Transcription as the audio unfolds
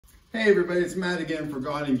Hey everybody, it's Matt again for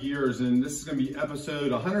God in Gears, and this is going to be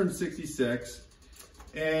episode 166.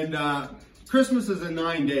 And Christmas is in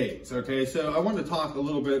 9 days, okay? So I want to talk a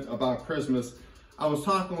little bit about Christmas. I was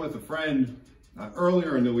talking with a friend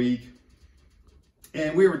earlier in the week,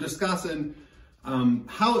 and we were discussing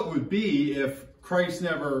how it would be if Christ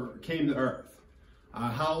never came to earth.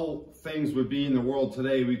 How things would be in the world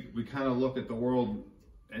today. We kind of look at the world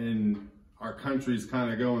and our country's kind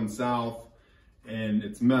of going south, and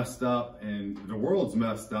it's messed up, and the world's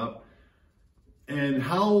messed up. And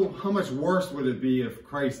how much worse would it be if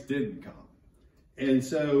Christ didn't come? And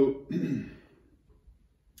so,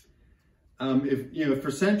 for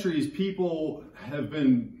centuries, people have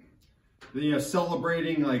been,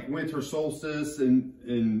 celebrating like winter solstice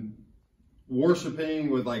and worshiping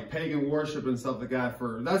with like pagan worship and stuff like that.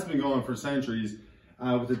 That's been going for centuries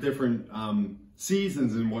with the different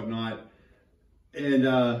seasons and whatnot.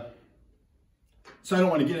 And so I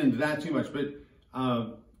don't want to get into that too much, but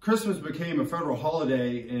Christmas became a federal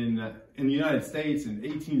holiday in the United States in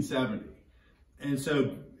 1870. And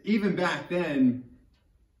so even back then,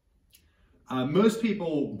 most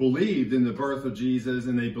people believed in the birth of Jesus,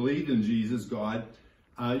 and they believed in Jesus, God.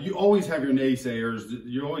 You always have your naysayers.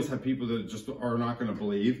 You always have people that just are not going to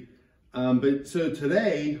believe. But so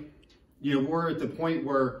today, we're at the point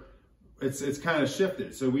where it's kind of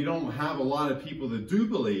shifted. So we don't have a lot of people that do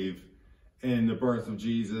believe in the birth of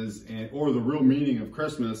Jesus or the real meaning of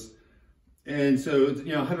Christmas. And so,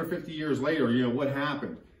 150 years later, what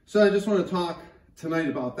happened? So I just want to talk tonight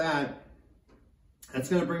about that. That's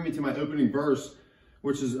going to bring me to my opening verse,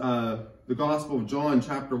 which is the Gospel of John,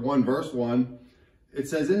 chapter 1, verse 1. It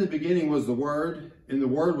says, "In the beginning was the Word, and the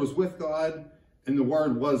Word was with God, and the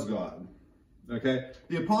Word was God." Okay?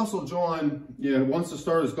 The Apostle John, wants to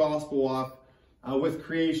start his gospel off with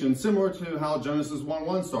creation, similar to how Genesis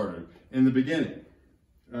 1:1 started, in the beginning.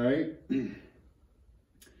 All right?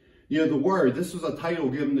 The Word, this was a title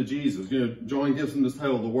given to Jesus. John gives him this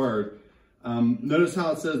title, the Word. Notice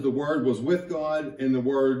how it says the Word was with God and the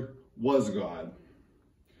Word was God.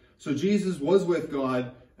 So Jesus was with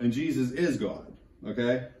God and Jesus is God.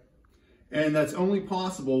 Okay? And that's only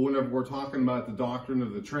possible whenever we're talking about the doctrine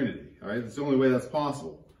of the Trinity. All right? That's the only way that's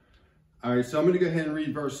possible. All right, so I'm going to go ahead and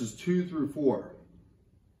read verses 2 through 4.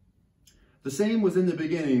 "The same was in the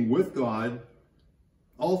beginning with God.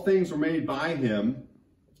 All things were made by him,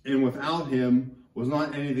 and without him was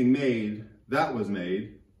not anything made that was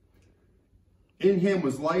made. In him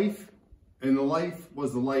was life, and the life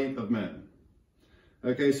was the light of men."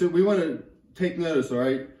 Okay, so we want to take notice, all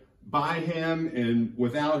right? By him and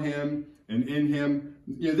without him and in him.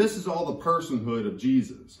 This is all the personhood of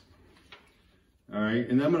Jesus. All right,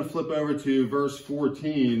 and I'm going to flip over to verse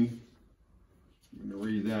 14. I'm going to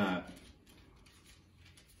read that.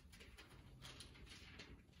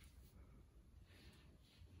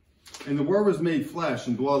 "And the Word was made flesh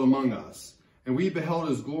and dwelt among us, and we beheld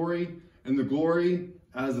his glory, and the glory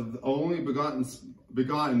as of the only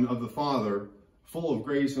begotten of the Father, full of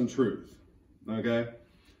grace and truth." Okay?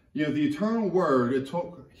 The eternal Word,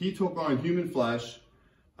 he took on human flesh.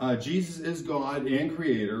 Jesus is God and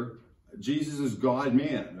Creator. Jesus is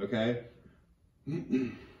God-man, okay?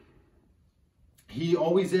 He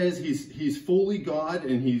always is. He's fully God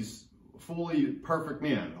and he's fully perfect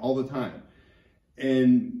man all the time.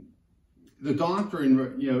 And the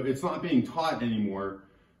doctrine, it's not being taught anymore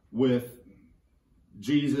with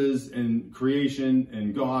Jesus and creation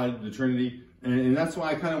and God, the Trinity. And that's why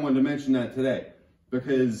I kind of wanted to mention that today.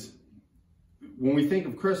 Because when we think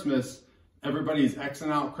of Christmas, everybody's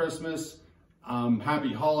Xing out Christmas,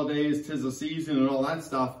 happy holidays, 'tis the season, and all that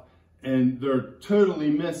stuff. And they're totally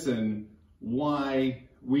missing why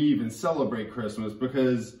we even celebrate Christmas.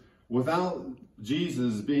 Because without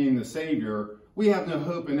Jesus being the Savior, we have no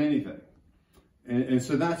hope in anything. And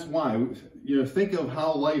so that's why, think of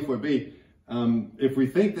how life would be. If we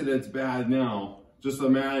think that it's bad now, just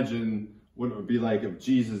imagine what it would be like if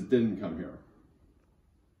Jesus didn't come here.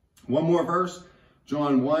 One more verse,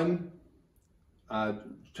 John 1,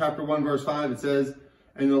 chapter 1, verse 5, it says,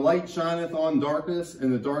 "And the light shineth on darkness,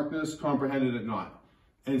 and the darkness comprehended it not."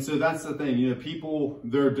 And so that's the thing, people,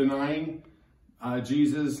 they're denying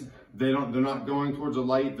Jesus. They're not going towards the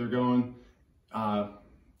light. They're going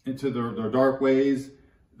into their dark ways.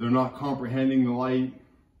 They're not comprehending the light.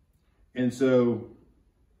 And so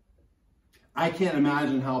I can't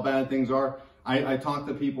imagine how bad things are. I talk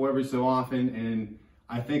to people every so often, and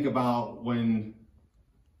I think about when,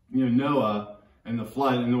 Noah and the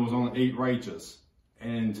flood, and there was only 8 righteous.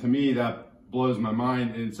 And to me, that blows my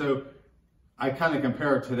mind. And so I kind of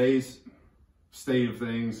compare today's state of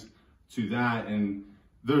things to that. And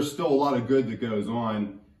there's still a lot of good that goes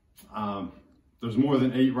on. there's more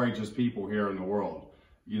than 8 righteous people here in the world,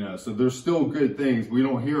 you know, so there's still good things. We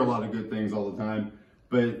don't hear a lot of good things all the time,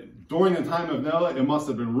 but during the time of Noah, it must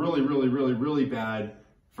have been really, really, really, really bad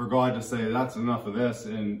for God to say, that's enough of this,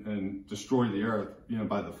 and destroy the earth, you know,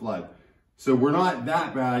 by the flood. So we're not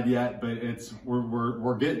that bad yet, but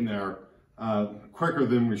we're getting there quicker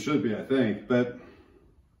than we should be, I think. But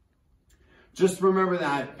just remember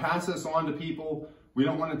that, pass this on to people. We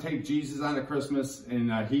don't want to take Jesus out of Christmas, and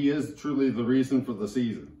he is truly the reason for the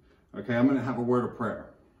season. Okay, I'm going to have a word of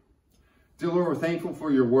prayer. Dear Lord, we're thankful for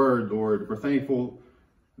your word, Lord. We're thankful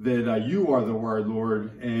that you are the word,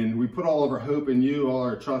 Lord, and we put all of our hope in you, all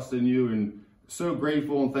our trust in you, and so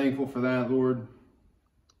grateful and thankful for that, Lord.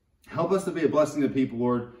 Help us to be a blessing to people,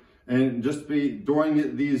 Lord, and just be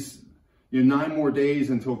during these 9 more days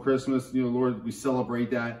until Christmas, Lord, we celebrate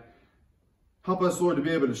that. Help us, Lord, to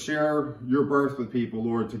be able to share your birth with people,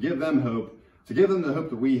 Lord, to give them hope, to give them the hope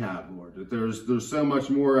that we have, Lord. That there's so much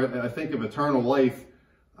more. I think of eternal life.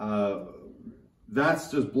 That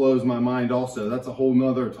just blows my mind also. That's a whole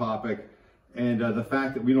nother topic. And the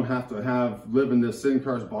fact that we don't have to live in this sin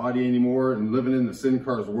car's body anymore and living in the sin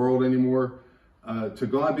car's world anymore. To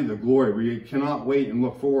God be the glory. We cannot wait and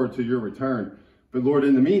look forward to your return. But Lord,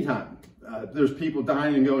 in the meantime, there's people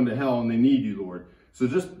dying and going to hell, and they need you, Lord. So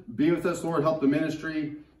just be with us, Lord. Help the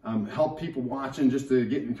ministry. Help people watching just to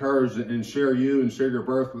get encouraged and share you and share your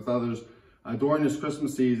birth with others during this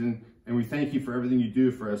Christmas season. And we thank you for everything you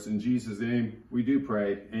do for us. In Jesus' name, we do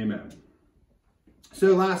pray. Amen.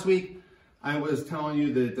 So last week, I was telling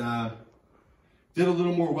you that did a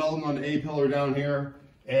little more welding on the A-pillar down here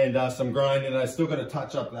and some grinding. I still got to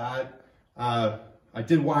touch up that. I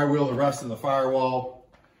did wire wheel the rest of the firewall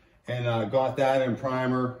and got that in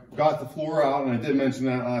primer. Got the floor out, and I did mention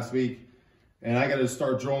that last week. And I got to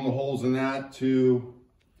start drilling the holes in that to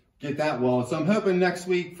get that welded. So I'm hoping next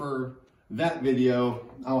week for that video,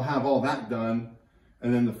 I'll have all that done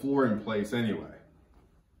and then the floor in place anyway.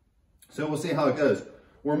 So we'll see how it goes.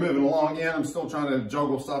 We're moving along. Yeah, I'm still trying to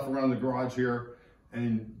juggle stuff around the garage here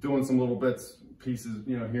and doing some little bits, pieces,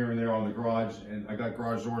 here and there on the garage. And I got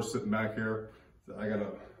garage doors sitting back here. So I got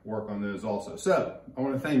to work on those also. So I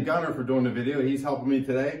want to thank Gunnar for doing the video. He's helping me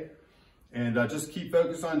today. And just keep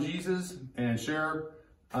focused on Jesus and share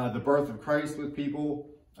the birth of Christ with people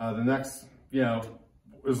the next,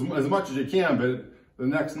 as much as you can, but the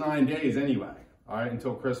next 9 days anyway, all right,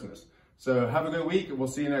 until Christmas. So have a good week, and we'll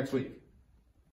see you next week.